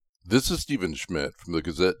This is Stephen Schmidt from the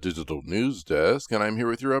Gazette Digital News Desk, and I'm here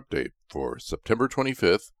with your update for September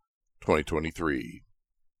 25th, 2023.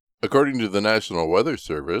 According to the National Weather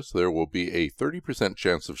Service, there will be a 30%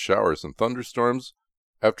 chance of showers and thunderstorms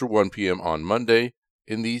after 1 p.m. on Monday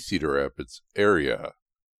in the Cedar Rapids area.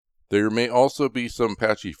 There may also be some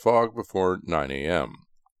patchy fog before 9 a.m.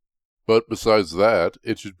 But besides that,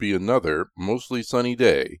 it should be another mostly sunny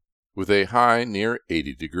day with a high near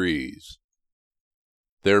 80 degrees.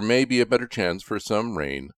 There may be a better chance for some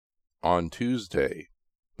rain on Tuesday,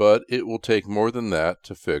 but it will take more than that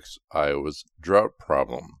to fix Iowa's drought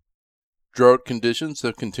problem. Drought conditions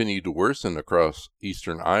have continued to worsen across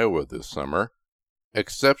eastern Iowa this summer.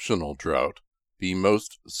 Exceptional drought, the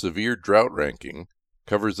most severe drought ranking,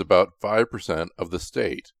 covers about 5% of the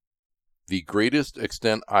state, the greatest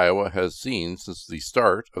extent Iowa has seen since the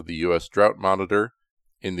start of the U.S. Drought Monitor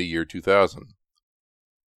in the year 2000.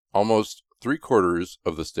 Almost 3/4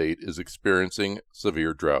 of the state is experiencing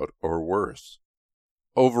severe drought or worse.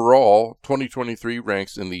 Overall, 2023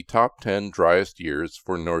 ranks in the top 10 driest years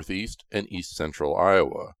for northeast and east central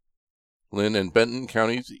Iowa. Lynn and Benton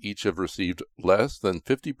counties each have received less than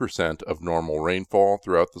 50% of normal rainfall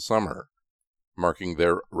throughout the summer, marking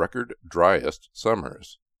their record driest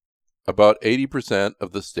summers. About 80%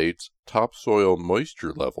 of the state's topsoil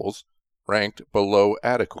moisture levels ranked below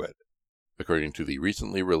adequate, according to the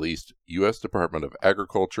recently released U.S. Department of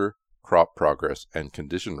Agriculture Crop Progress and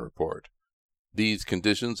Condition Report. These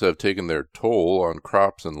conditions have taken their toll on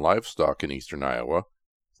crops and livestock in eastern Iowa,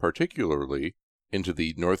 particularly into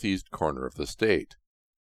the northeast corner of the state.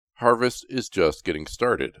 Harvest is just getting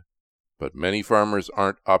started, but many farmers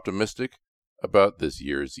aren't optimistic about this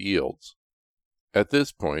year's yields. At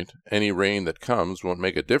this point, any rain that comes won't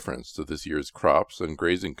make a difference to this year's crops and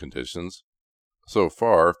grazing conditions. So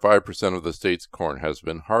far, 5% of the state's corn has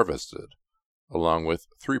been harvested, along with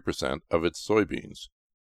 3% of its soybeans.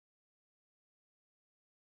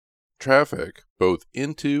 Traffic, both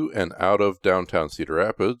into and out of downtown Cedar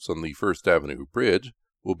Rapids on the First Avenue Bridge,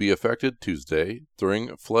 will be affected Tuesday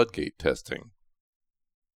during floodgate testing.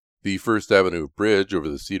 The First Avenue Bridge over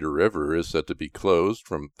the Cedar River is set to be closed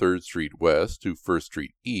from 3rd Street West to 1st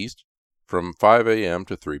Street East from 5 a.m.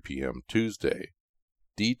 to 3 p.m. Tuesday.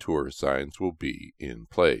 Detour signs will be in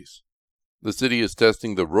place. The city is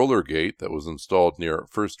testing the roller gate that was installed near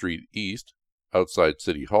 1st Street East outside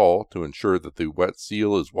City Hall to ensure that the wet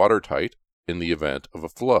seal is watertight in the event of a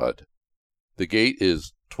flood. The gate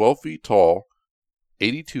is 12 feet tall,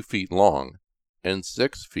 82 feet long, and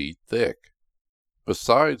 6 feet thick.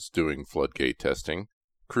 Besides doing floodgate testing,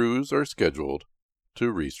 crews are scheduled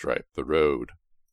to restripe the road.